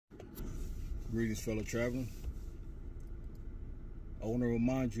Greetings, fellow traveler. I want to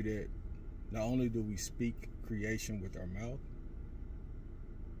remind you that not only do we speak creation with our mouth,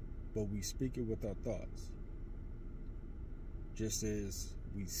 but we speak it with our thoughts, just as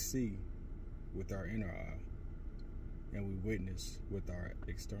we see with our inner eye and we witness with our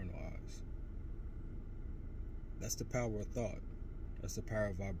external eyes. That's the power of thought. That's the power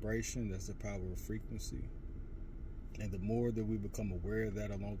of vibration. That's the power of frequency. And the more that we become aware of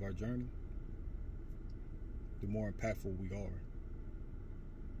that along our journey, the more impactful we are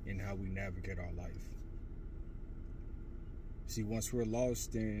in how we navigate our life. See, once we're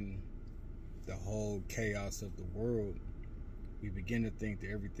lost in the whole chaos of the world, we begin to think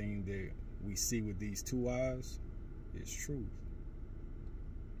that everything that we see with these two eyes is truth.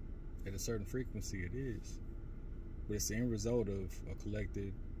 At a certain frequency, it is. But it's the end result of a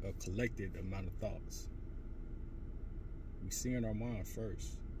collected amount of thoughts. We see in our mind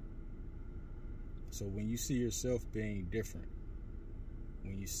first. So when you see yourself being different,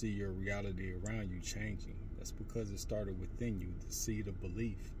 when you see your reality around you changing, that's because it started within you, the seed of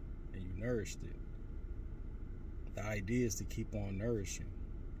belief, and you nourished it. The idea is to keep on nourishing.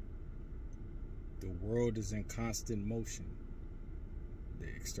 The world is in constant motion, the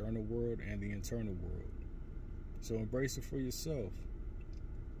external world and the internal world. So embrace it for yourself.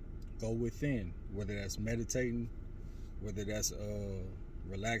 Go within, whether that's meditating, whether that's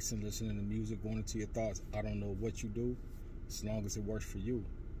relaxing, listening to music, going into your thoughts. I don't know what you do, as long as it works for you.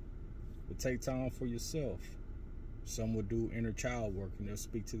 But take time for yourself. Some will do inner child work, and they'll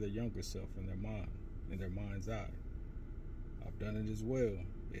speak to their younger self in their mind, in their mind's eye. I've done it as well.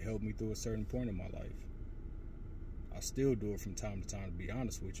 It helped me through a certain point in my life. I still do it from time to time, to be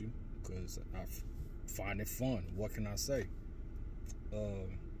honest with you, because I find it fun. What can I say?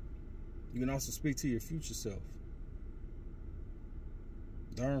 You can also speak to your future self.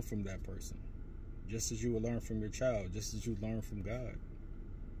 Learn from that person, just as you will learn from your child, just as you learn from God.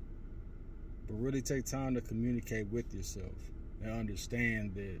 But really take time to communicate with yourself and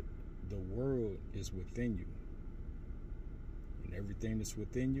understand that the world is within you. And everything that's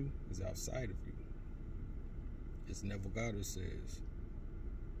within you is outside of you. As Neville Goddard says,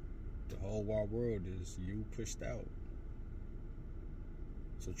 the whole wide world is you pushed out.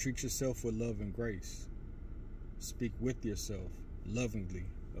 So treat yourself with love and grace. Speak with yourself lovingly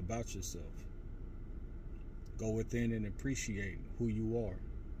about yourself. Go within and appreciate who you are,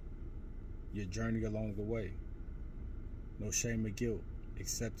 your journey along the way. No shame or guilt,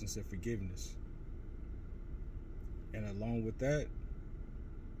 acceptance and forgiveness. And along with that,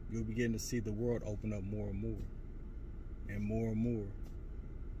 you'll begin to see the world open up more and more, and more and more.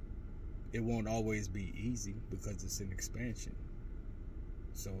 It won't always be easy because it's an expansion.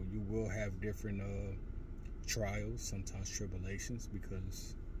 So you will have different trials, sometimes tribulations,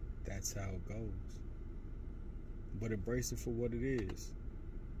 because that's how it goes. But embrace it for what it is,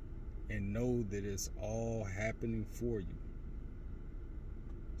 and know that it's all happening for you.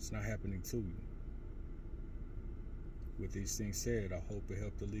 It's not happening to you. With these things said, I hope it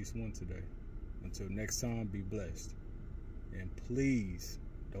helped at least one today. Until next time, be blessed. And please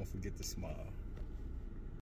don't forget to smile.